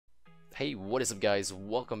Hey, what is up guys,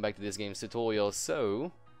 welcome back to this game's tutorial.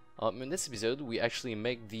 So, in this episode we actually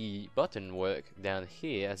make the button work down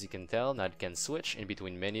here. As you can tell, now it can switch in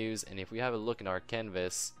between menus, and if we have a look in our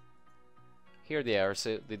canvas, here they are.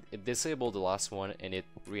 So it disabled the last one and it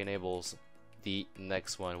re-enables the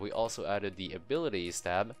next one. We also added the abilities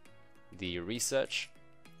tab, the research,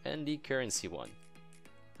 and the currency one.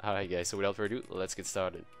 Alright guys, so without further ado, let's get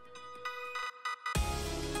started.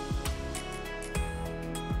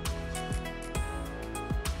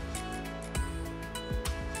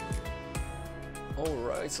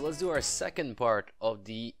 Alright, so let's do our second part of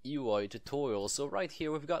the UI tutorial. So right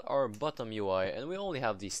here we've got our bottom UI, and we only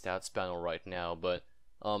have the stats panel right now, but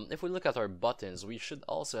if we look at our buttons, we should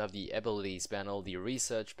also have the abilities panel, the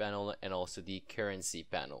research panel, and also the currency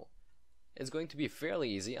panel. It's going to be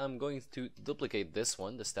fairly easy. I'm going to duplicate this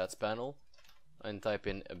one, the stats panel, and type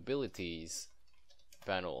in abilities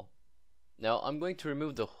panel. Now I'm going to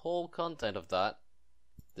remove the whole content of that,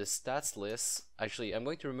 the stats list. Actually, I'm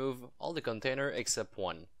going to remove all the container except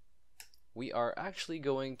one. We are actually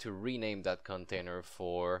going to rename that container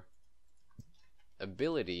for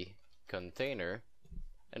ability container,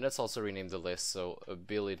 and let's also rename the list, so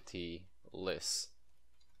ability list,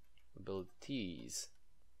 abilities,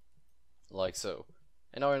 like so.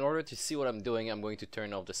 And now in order to see what I'm doing, I'm going to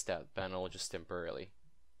turn off the stat panel just temporarily,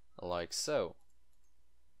 like so.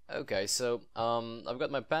 Okay, so I've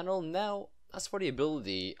got my panel now. As for the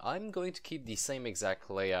ability, I'm going to keep the same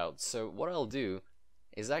exact layout. So what I'll do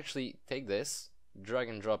is actually take this, drag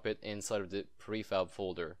and drop it inside of the prefab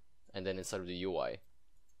folder, and then inside of the UI.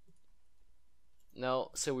 Now,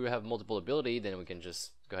 say we have multiple ability, then we can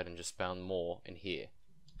just go ahead and just spawn more in here.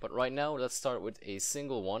 But right now, let's start with a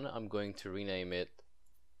single one. I'm going to rename it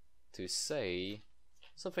to say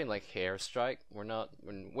something like hair strike.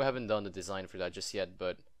 We haven't done the design for that just yet,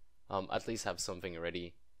 but at least have something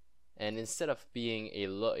ready. And instead of being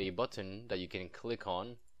a button that you can click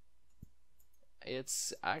on,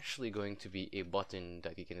 it's actually going to be a button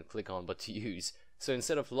that you can click on but to use. So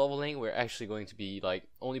instead of leveling, we're actually going to be like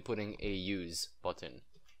only putting a use button.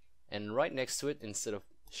 And right next to it, instead of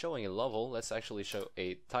showing a level, let's actually show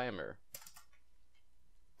a timer.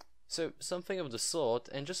 So something of the sort,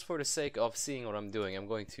 and just for the sake of seeing what I'm doing, I'm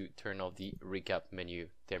going to turn off the recap menu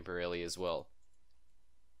temporarily as well.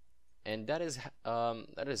 And that is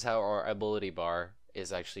how our ability bar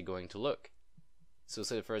is actually going to look. So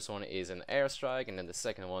say the first one is an airstrike, and then the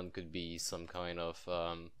second one could be some kind of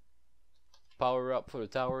power up for the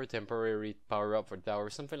tower, temporary power up for the tower,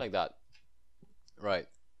 something like that. Right.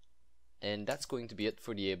 And that's going to be it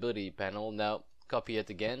for the ability panel. Now copy it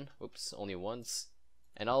again, oops, only once,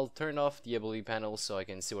 and I'll turn off the ability panel so I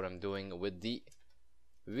can see what I'm doing with the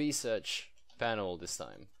research panel this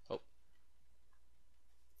time. Oh,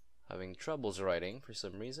 having troubles writing for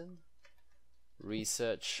some reason.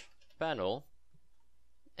 Research panel.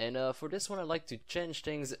 And for this one, I'd like to change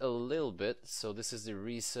things a little bit. So this is the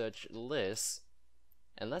research list,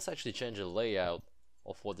 and let's actually change the layout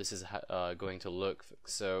of what this is going to look.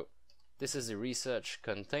 So this is the research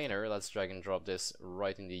container. Let's drag and drop this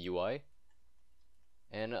right in the UI.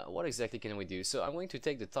 And what exactly can we do? So I'm going to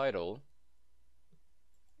take the title,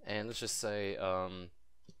 and let's just say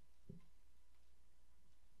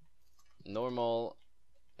normal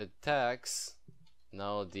attacks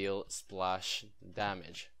now deal splash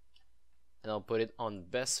damage, and I'll put it on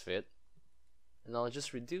best fit, and I'll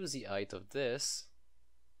just reduce the height of this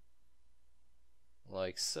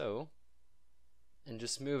like so, and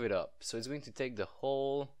just move it up. So it's going to take the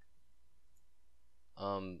whole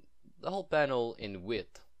panel in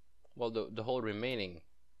width, well, the whole remaining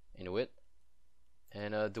in width.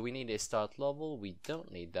 And do we need a start level? We don't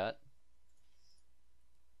need that.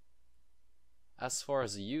 As far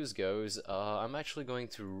as the use goes, I'm actually going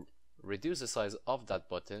to reduce the size of that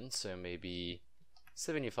button, so maybe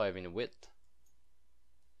 75 in width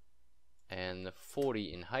and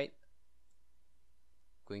 40 in height.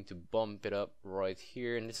 Going to bump it up right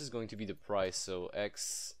here, and this is going to be the price, so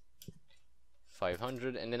X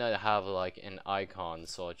 500, and then I have like an icon,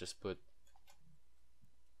 so I'll just put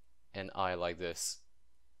an eye like this.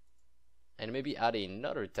 And maybe add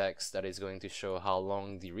another text that is going to show how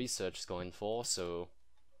long the research is going for, so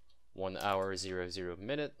 1 hour 00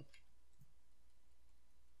 minute.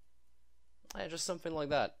 Yeah, just something like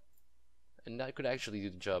that, and that could actually do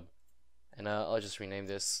the job. And I'll just rename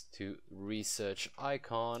this to research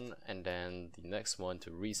icon, and then the next one to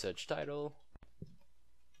research title.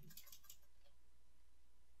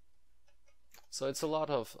 So it's a lot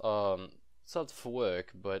of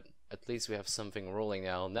work, but at least we have something rolling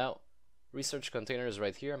now. Now research container is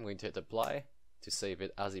right here. I'm going to hit apply to save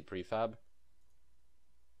it as a prefab.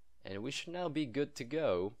 And And we should now be good to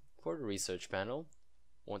go for the research panel.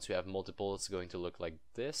 Once we have multiple, it's going to look like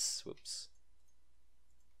this. Whoops.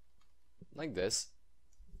 Like this.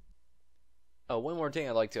 One more thing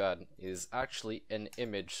I'd like to add is actually an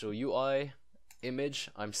image. So UI, image,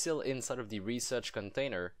 I'm still inside of the research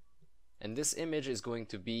container. And this image is going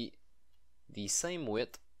to be the same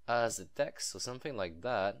width as the text, so something like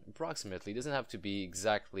that, approximately. It doesn't have to be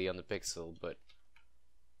exactly on the pixel, but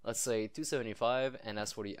let's say 275, and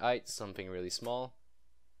as for the height, something really small,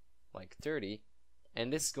 like 30.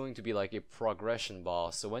 And this is going to be like a progression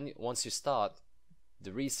bar. So once you start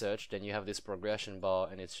the research, then you have this progression bar,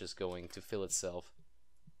 and it's just going to fill itself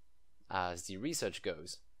as the research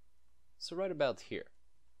goes. So right about here.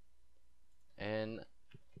 And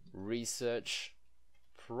research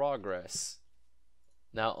progress.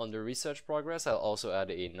 Now under research progress, I'll also add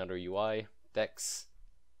another UI text,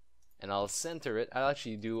 and I'll center it. I'll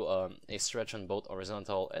actually do a stretch on both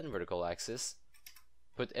horizontal and vertical axis,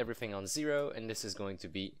 put everything on 0, and this is going to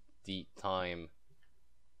be the time.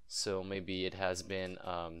 So maybe it has been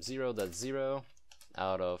 0.0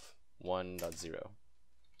 out of 1.0.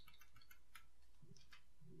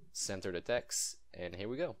 Center the text, and here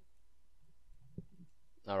we go.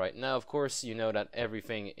 Alright, now of course you know that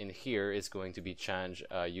everything in here is going to be changed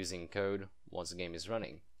using code once the game is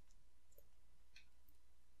running.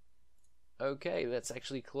 Okay, let's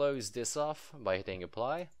actually close this off by hitting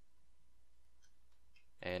apply.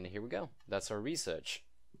 And here we go. That's our research.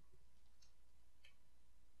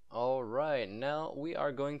 Alright, now we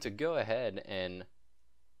are going to go ahead and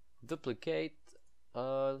duplicate.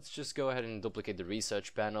 Let's just go ahead and duplicate the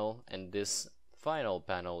research panel, and this final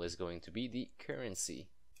panel is going to be the currency.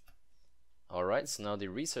 Alright, so now the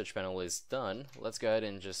research panel is done. Let's go ahead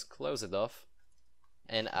and just close it off.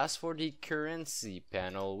 And as for the currency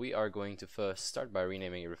panel, we are going to first start by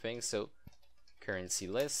renaming everything. So currency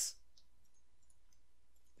list.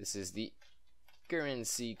 This is the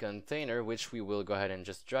currency container, which we will go ahead and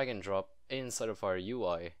just drag and drop inside of our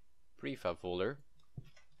UI prefab folder.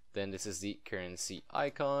 Then this is the currency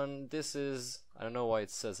icon. This is, I don't know why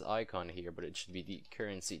it says icon here, but it should be the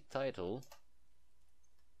currency title.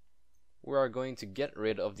 We are going to get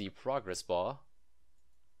rid of the progress bar.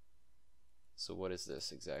 So what is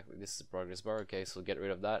this exactly? This is the progress bar. Okay, so get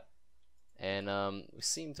rid of that. And we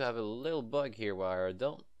seem to have a little bug here where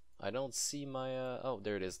I don't see my oh,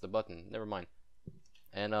 there it is, the button. Never mind.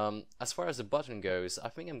 And as far as the button goes, I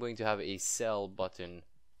think I'm going to have a sell button.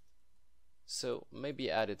 So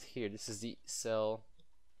maybe add it here. This is the sell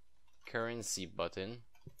currency button,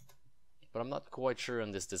 but I'm not quite sure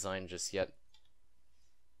on this design just yet.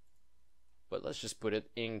 But let's just put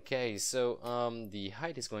it in case. So the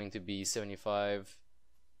height is going to be 75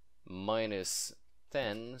 minus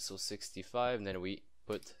 10, so 65, and then we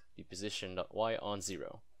put the position.y on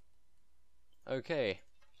 0. Okay,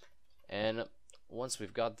 and once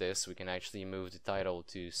we've got this, we can actually move the title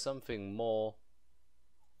to something more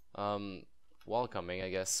welcoming. I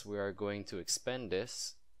guess we are going to expand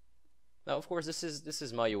this. Now of course this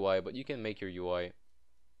is my UI, but you can make your UI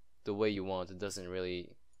the way you want. It doesn't really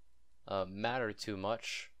matter too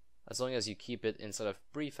much. As long as you keep it inside of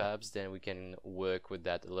prefabs, then we can work with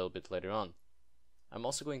that a little bit later on. I'm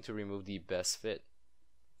also going to remove the best fit.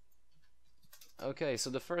 Okay, so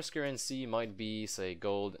the first currency might be, say,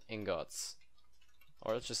 gold ingots,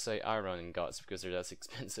 or let's just say iron ingots because they're less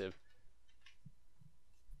expensive.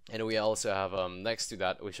 And we also have next to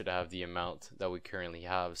that we should have the amount that we currently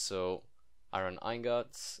have. So iron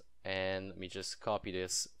ingots, and let me just copy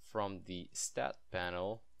this from the stat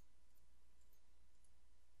panel.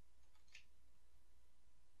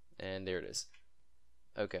 And there it is.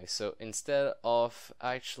 Okay, so instead of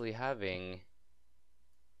actually having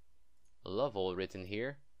level written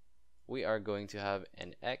here, we are going to have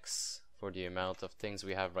an X for the amount of things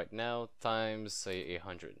we have right now times, say,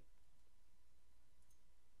 100.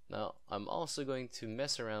 Now I'm also going to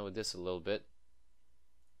mess around with this a little bit.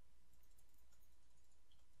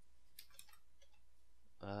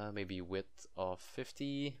 Maybe width of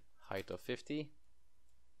 50, height of 50.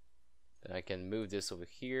 Then I can move this over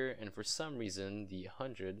here, and for some reason the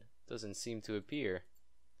 100 doesn't seem to appear.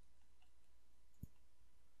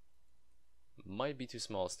 Might be too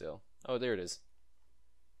small still. Oh, there it is.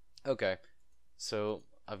 Okay, so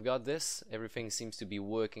I've got this. Everything seems to be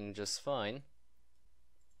working just fine.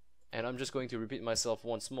 And I'm just going to repeat myself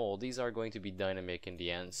once more. These are going to be dynamic in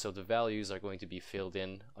the end, so the values are going to be filled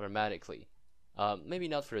in automatically. Maybe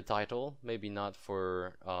not for the title, maybe not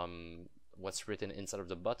for what's written inside of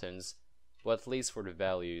the buttons, but at least for the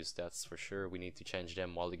values, that's for sure. We need to change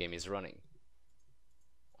them while the game is running.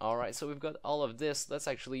 Alright, so we've got all of this. Let's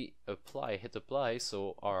actually hit apply,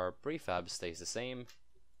 so our prefab stays the same.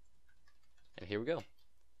 And here we go.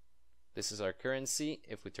 This is our currency.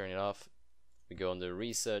 If we turn it off, we go under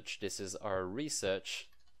research. This is our research.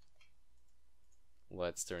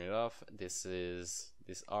 Let's turn it off. These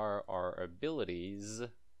are our abilities.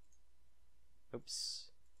 Oops.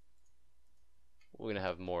 We're gonna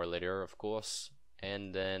have more later, of course.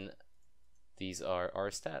 And then these are our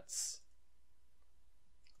stats,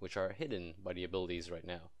 which are hidden by the abilities right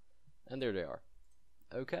now. And there they are.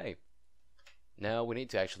 Okay. Now we need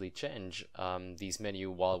to actually change these menu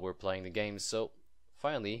while we're playing the game. So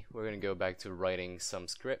finally, we're gonna go back to writing some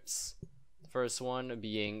scripts. The first one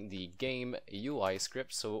being the game UI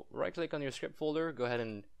script. So right click on your script folder, go ahead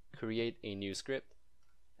and create a new script.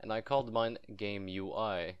 And I called mine game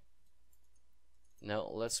UI. Now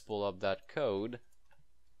let's pull up that code.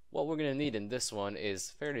 What we're gonna need in this one is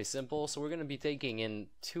fairly simple. So we're gonna be taking in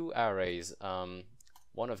two arrays,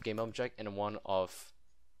 one of game object and one of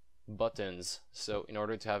buttons. So in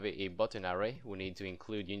order to have a button array, we need to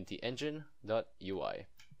include Unity engine.ui.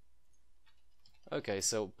 Okay,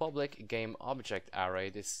 so public game object array,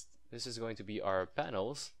 this is going to be our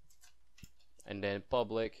panels, and then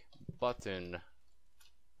public button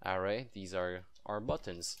array, these are our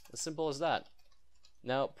buttons. As simple as that.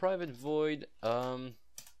 Now private void,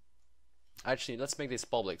 actually let's make this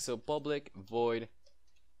public. So public void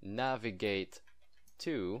navigate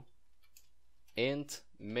to int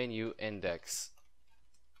menu index.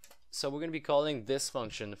 So we're going to be calling this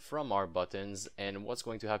function from our buttons, and what's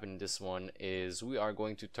going to happen in this one is we are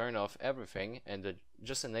going to turn off everything and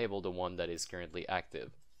just enable the one that is currently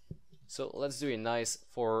active. So let's do a nice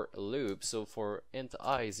for loop. So for int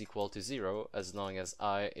I is equal to 0, as long as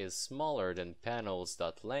I is smaller than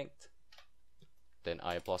panels.length, then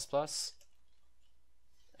I++.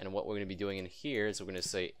 And what we're going to be doing in here is we're going to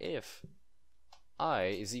say if I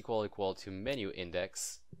is equal to menu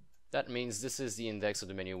index. That means this is the index of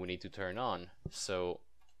the menu we need to turn on. So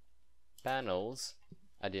panels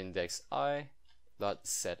at the index I dot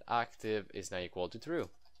set active is now equal to true.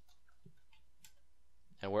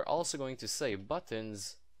 And we're also going to say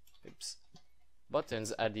buttons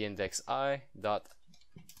at the index I dot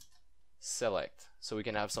select. So we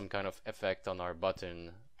can have some kind of effect on our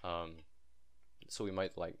button. So we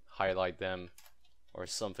might like highlight them or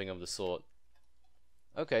something of the sort.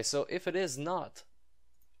 Okay, so if it is not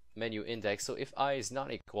menu index, so if I is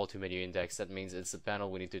not equal to menu index, that means it's the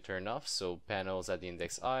panel we need to turn off. So panels at the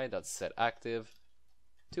index I dot set active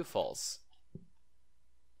to false.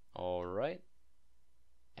 Alright,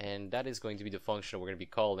 and that is going to be the function we're going to be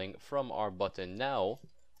calling from our button. Now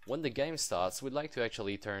when the game starts, we'd like to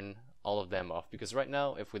actually turn all of them off, because right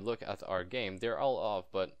now if we look at our game, they're all off,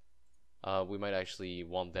 but we might actually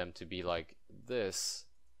want them to be like this.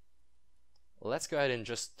 Let's go ahead and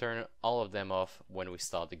just turn all of them off when we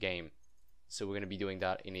start the game. So we're going to be doing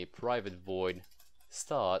that in a private void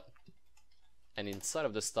start, and inside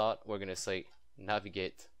of the start we're going to say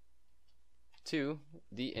navigate to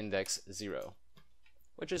the index 0,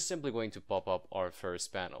 which is simply going to pop up our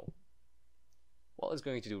first panel. Well, it's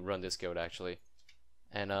going to run this code actually,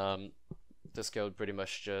 and this code pretty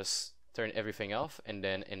much just turn everything off and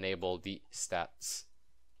then enable the stats.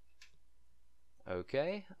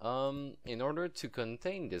 Okay, in order to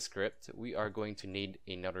contain this script, we are going to need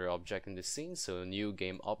another object in the scene, so new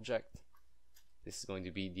game object. This is going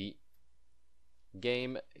to be the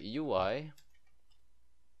game UI.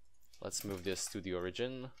 Let's move this to the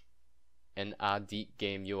origin and add the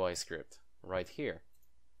game UI script right here.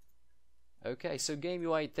 Okay, so game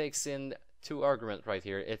UI takes in two arguments right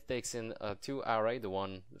here. It takes in two array,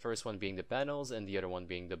 the first one being the panels and the other one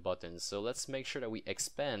being the buttons. So let's make sure that we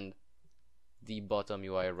expand the bottom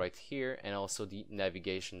UI right here and also the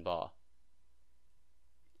navigation bar.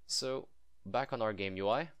 So back on our game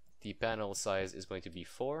UI, the panel size is going to be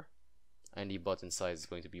 4 and the button size is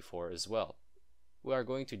going to be 4 as well. We are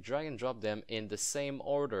going to drag and drop them in the same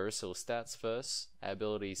order, so stats first,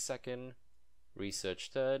 ability second,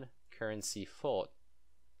 research third, currency fourth.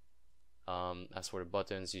 As for the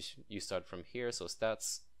buttons, you start from here, so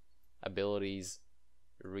stats, abilities,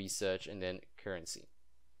 research, and then currency,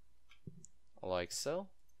 like so.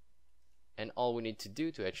 And all we need to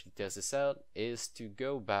do to actually test this out is to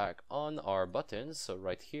go back on our buttons. So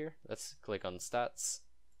right here, let's click on stats,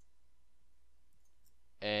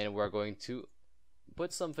 and we're going to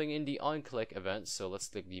put something in the onClick event. So let's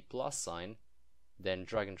click the plus sign, then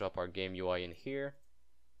drag and drop our game UI in here,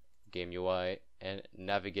 game UI, and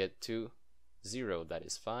navigate to 0. That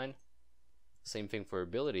is fine. Same thing for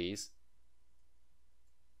abilities,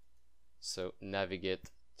 so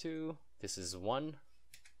navigate to, this is 1,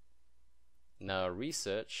 Now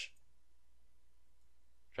research,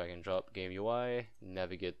 drag and drop game UI,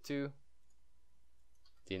 navigate to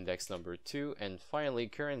the index number 2, and finally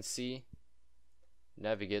currency,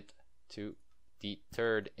 navigate to the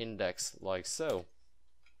third index like so.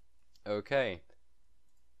 Okay,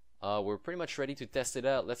 we're pretty much ready to test it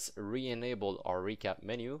out. Let's re-enable our recap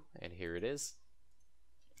menu, and here it is,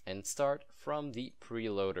 and start from the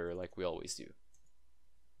preloader like we always do.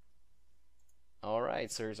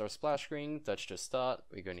 Alright, so here's our splash screen, touch to start,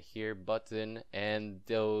 we're going to hear button, and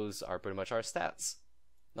those are pretty much our stats.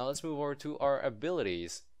 Now let's move over to our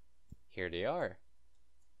abilities. Here they are.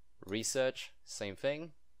 Research, same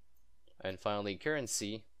thing. And finally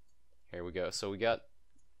currency, here we go. So we got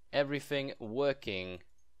everything working,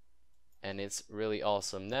 and it's really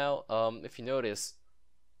awesome. Now, if you notice,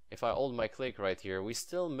 if I hold my click right here, we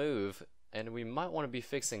still move, and we might want to be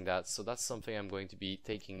fixing that, so that's something I'm going to be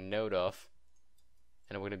taking note of.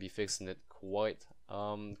 And I'm going to be fixing it quite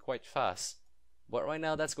fast. But right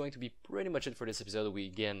now, that's going to be pretty much it for this episode. We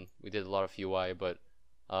did a lot of UI, but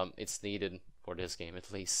it's needed for this game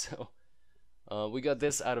at least. So we got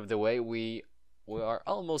this out of the way. We are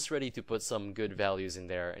almost ready to put some good values in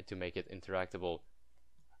there and to make it interactable.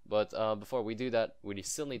 But before we do that, we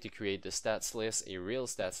still need to create the stats list, a real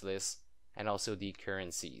stats list, and also the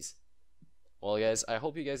currencies. Well guys, I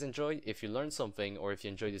hope you guys enjoyed. If you learned something or if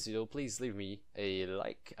you enjoyed this video, please leave me a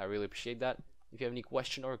like. I really appreciate that. If you have any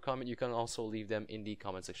question or comment, you can also leave them in the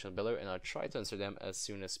comment section below, and I'll try to answer them as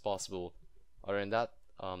soon as possible. Other than that,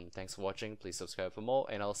 thanks for watching. Please subscribe for more,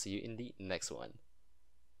 and I'll see you in the next one.